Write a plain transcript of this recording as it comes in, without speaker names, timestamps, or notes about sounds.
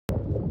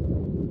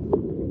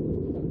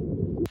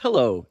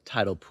Hello,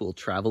 tidal pool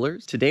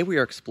travelers. Today we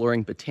are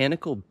exploring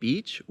Botanical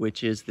Beach,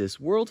 which is this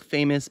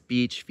world-famous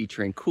beach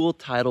featuring cool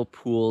tidal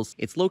pools.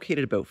 It's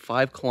located about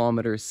 5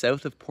 kilometers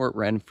south of Port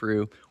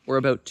Renfrew, or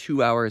about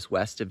 2 hours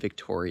west of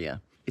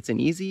Victoria. It's an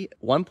easy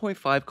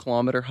 1.5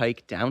 kilometer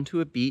hike down to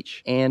a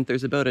beach, and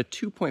there's about a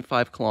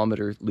 2.5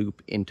 kilometer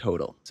loop in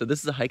total. So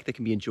this is a hike that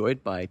can be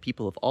enjoyed by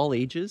people of all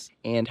ages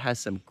and has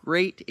some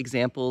great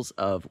examples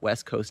of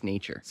West Coast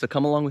nature. So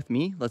come along with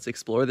me, let's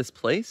explore this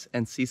place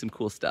and see some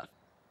cool stuff.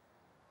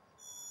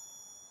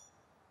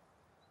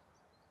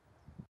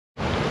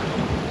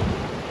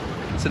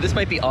 So this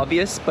might be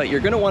obvious, but you're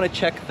going to want to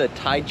check the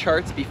tide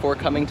charts before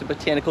coming to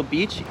Botanical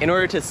Beach in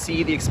order to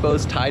see the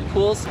exposed tide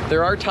pools.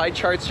 There are tide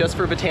charts just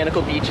for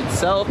Botanical Beach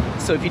itself,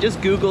 so if you just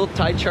Google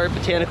tide chart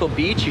Botanical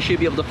Beach, you should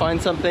be able to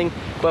find something,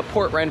 but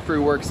Port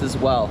Renfrew works as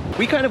well.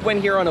 We kind of went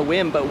here on a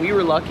whim, but we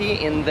were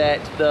lucky in that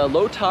the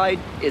low tide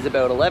is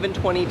about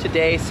 11:20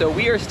 today, so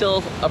we are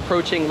still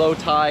approaching low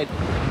tide,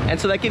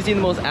 and so that gives you the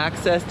most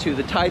access to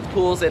the tide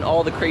pools and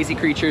all the crazy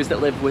creatures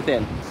that live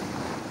within.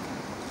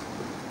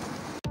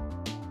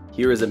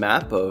 Here is a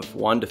map of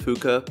Juan de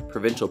Fuca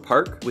Provincial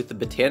Park with the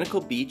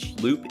Botanical Beach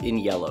loop in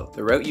yellow.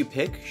 The route you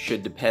pick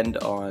should depend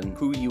on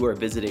who you are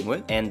visiting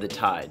with and the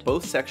tide.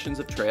 Both sections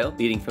of trail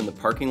leading from the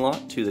parking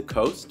lot to the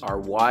coast are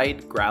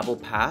wide gravel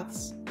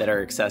paths that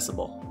are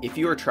accessible. If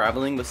you are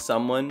traveling with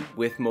someone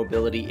with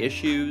mobility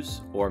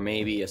issues or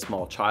maybe a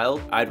small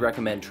child, I'd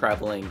recommend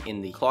traveling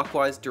in the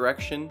clockwise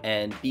direction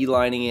and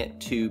beelining it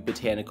to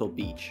Botanical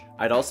Beach.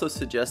 I'd also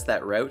suggest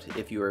that route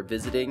if you are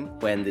visiting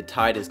when the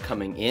tide is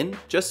coming in,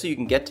 just so you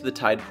can get to the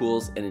tide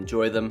pools and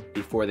enjoy them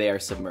before they are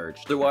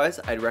submerged. Otherwise,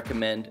 I'd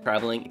recommend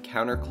traveling a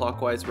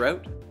counterclockwise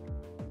route.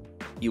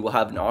 You will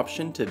have an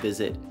option to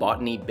visit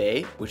Botany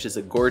Bay, which is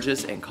a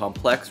gorgeous and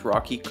complex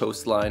rocky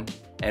coastline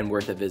and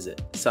worth a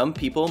visit. Some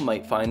people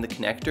might find the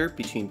connector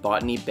between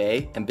Botany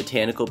Bay and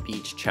Botanical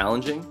Beach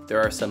challenging. There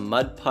are some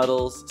mud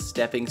puddles,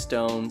 stepping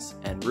stones,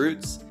 and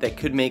roots that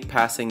could make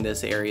passing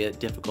this area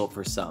difficult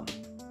for some.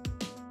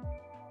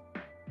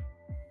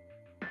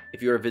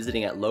 If you are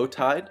visiting at low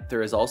tide,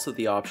 there is also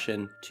the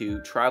option to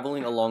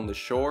traveling along the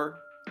shore.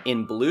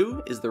 In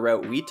blue is the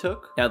route we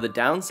took. Now the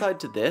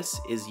downside to this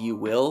is you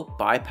will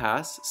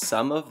bypass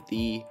some of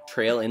the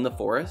trail in the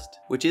forest,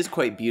 which is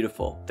quite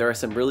beautiful. There are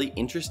some really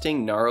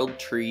interesting gnarled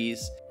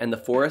trees, and the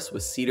forest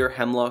with cedar,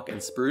 hemlock,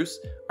 and spruce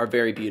are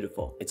very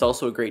beautiful. It's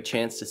also a great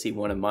chance to see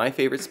one of my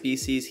favorite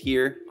species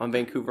here on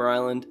Vancouver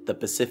Island, the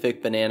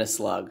Pacific banana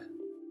slug.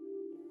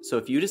 So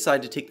if you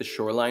decide to take the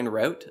shoreline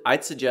route,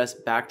 I'd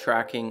suggest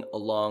backtracking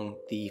along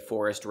the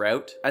forest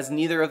route, as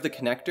neither of the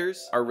connectors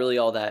are really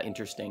all that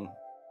interesting.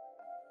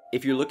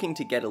 If you're looking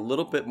to get a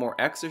little bit more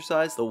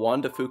exercise, the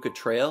Juan de Fuca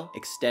Trail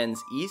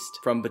extends east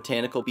from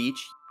Botanical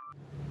Beach.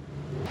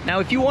 Now,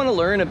 if you want to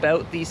learn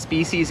about these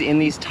species in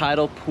these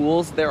tidal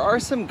pools, there are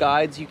some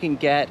guides you can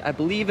get. I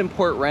believe in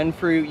Port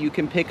Renfrew, you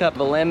can pick up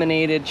a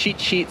laminated cheat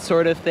sheet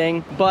sort of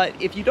thing. But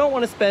if you don't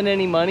want to spend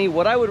any money,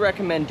 what I would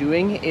recommend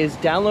doing is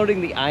downloading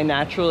the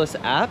iNaturalist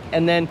app,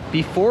 and then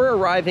before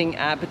arriving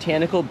at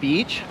Botanical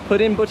Beach, put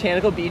in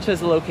Botanical Beach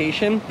as a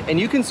location, and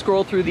you can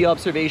scroll through the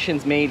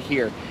observations made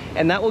here.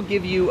 And that will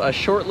give you a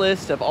short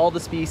list of all the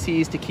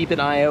species to keep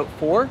an eye out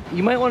for.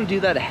 You might want to do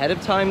that ahead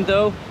of time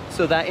though,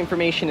 so that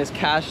information is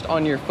cached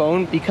on your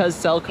phone, because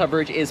cell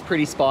coverage is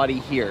pretty spotty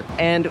here.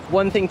 And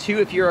one thing too,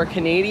 if you're a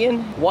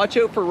Canadian, watch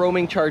out for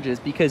roaming charges,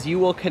 because you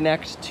will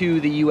connect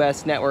to the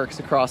US networks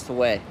across the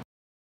way.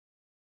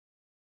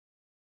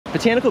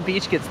 Botanical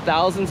Beach gets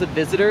thousands of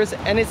visitors,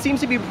 and it seems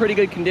to be in pretty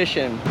good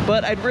condition,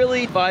 but I'd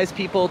really advise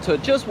people to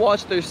just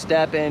watch their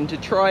step and to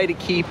try to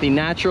keep the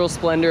natural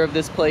splendor of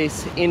this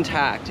place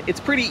intact. It's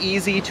pretty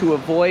easy to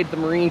avoid the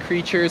marine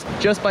creatures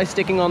just by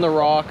sticking on the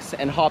rocks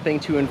and hopping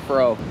to and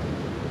fro.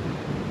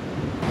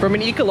 From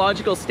an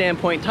ecological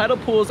standpoint, tidal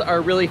pools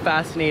are really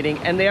fascinating,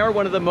 and they are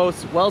one of the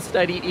most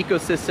well-studied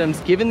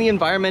ecosystems. Given the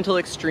environmental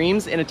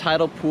extremes in a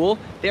tidal pool,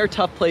 they are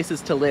tough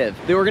places to live.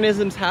 The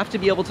organisms have to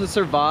be able to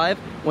survive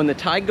when the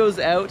tide goes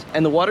out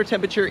and the water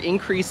temperature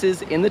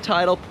increases in the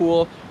tidal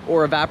pool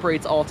or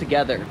evaporates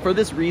altogether. For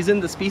this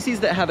reason, the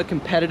species that have a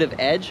competitive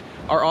edge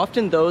are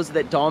often those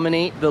that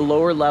dominate the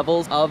lower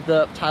levels of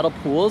the tidal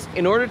pools.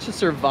 In order to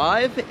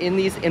survive in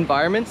these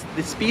environments,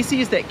 the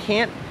species that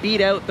can't beat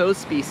out those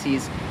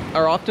species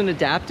are often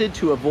adapted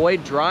to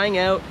avoid drying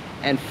out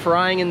and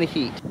frying in the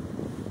heat.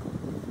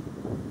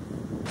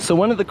 So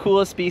one of the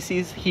coolest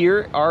species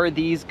here are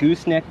these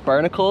gooseneck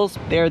barnacles.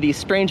 They are these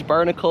strange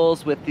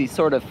barnacles with these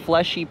sort of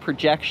fleshy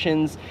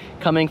projections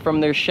coming from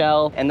their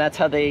shell, and that's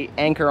how they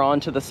anchor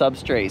onto the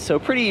substrate. So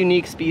pretty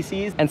unique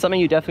species, and something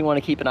you definitely want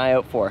to keep an eye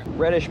out for.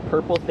 Reddish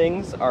purple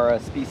things are a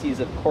species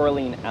of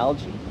coralline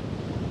algae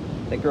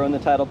that grow in the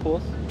tidal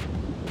pools.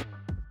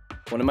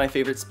 One of my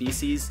favorite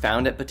species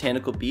found at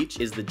Botanical Beach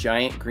is the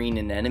giant green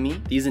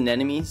anemone. These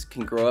anemones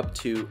can grow up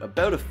to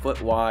about a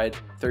foot wide,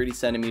 30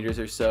 centimeters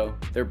or so.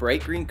 Their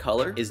bright green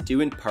color is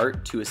due in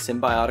part to a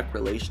symbiotic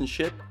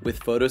relationship with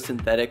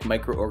photosynthetic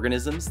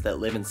microorganisms that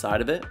live inside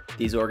of it.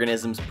 These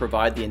organisms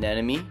provide the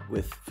anemone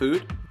with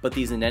food, but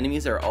these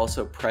anemones are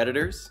also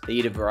predators. They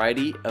eat a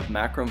variety of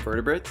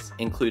macroinvertebrates,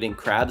 including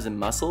crabs and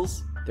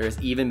mussels. There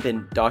has even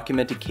been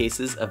documented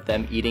cases of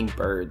them eating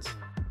birds.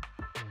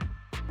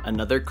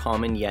 Another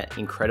common yet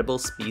incredible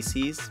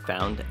species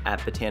found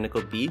at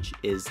Botanical Beach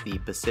is the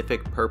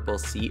Pacific purple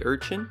sea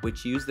urchin,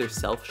 which use their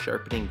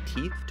self-sharpening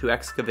teeth to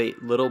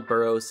excavate little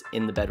burrows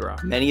in the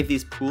bedrock. Many of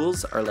these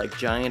pools are like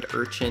giant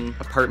urchin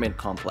apartment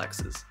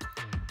complexes.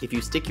 If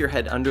you stick your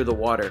head under the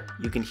water,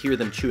 you can hear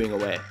them chewing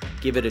away.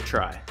 Give it a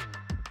try.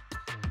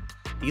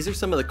 These are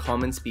some of the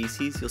common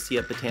species you'll see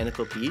at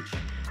Botanical Beach,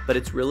 but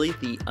it's really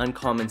the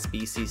uncommon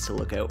species to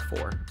look out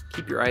for.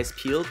 Keep your eyes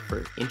peeled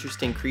for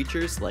interesting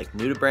creatures like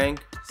nudibranch,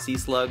 sea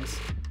slugs,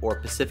 or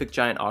Pacific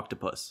giant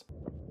octopus.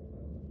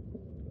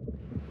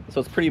 So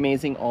it's pretty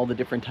amazing all the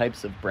different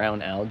types of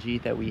brown algae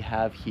that we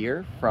have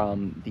here,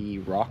 from the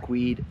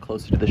rockweed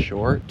closer to the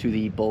shore to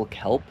the bull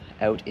kelp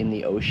out in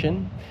the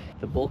ocean.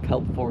 The bull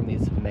kelp form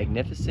these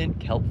magnificent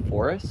kelp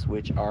forests,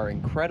 which are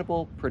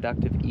incredible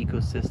productive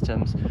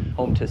ecosystems,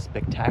 home to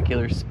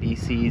spectacular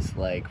species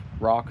like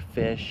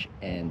rockfish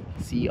and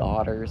sea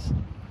otters.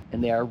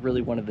 And they are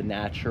really one of the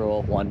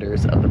natural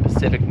wonders of the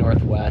Pacific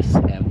Northwest,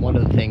 and one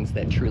of the things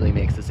that truly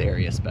makes this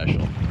area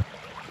special.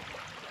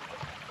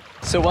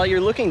 So while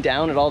you're looking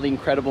down at all the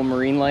incredible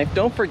marine life,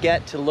 don't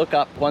forget to look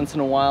up once in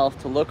a while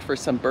to look for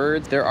some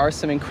birds. There are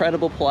some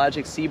incredible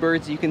pelagic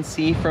seabirds you can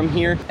see from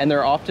here, and there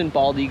are often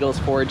bald eagles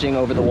foraging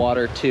over the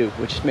water too,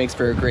 which makes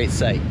for a great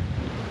sight.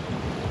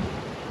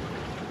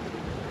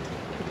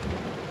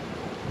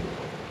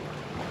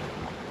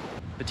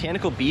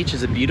 Botanical Beach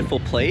is a beautiful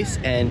place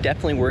and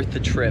definitely worth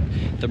the trip.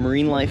 The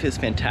marine life is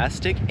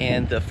fantastic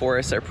and the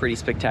forests are pretty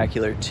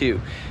spectacular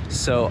too.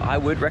 So I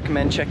would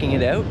recommend checking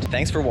it out.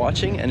 Thanks for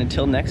watching, and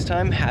until next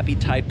time, happy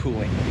tide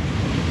pooling.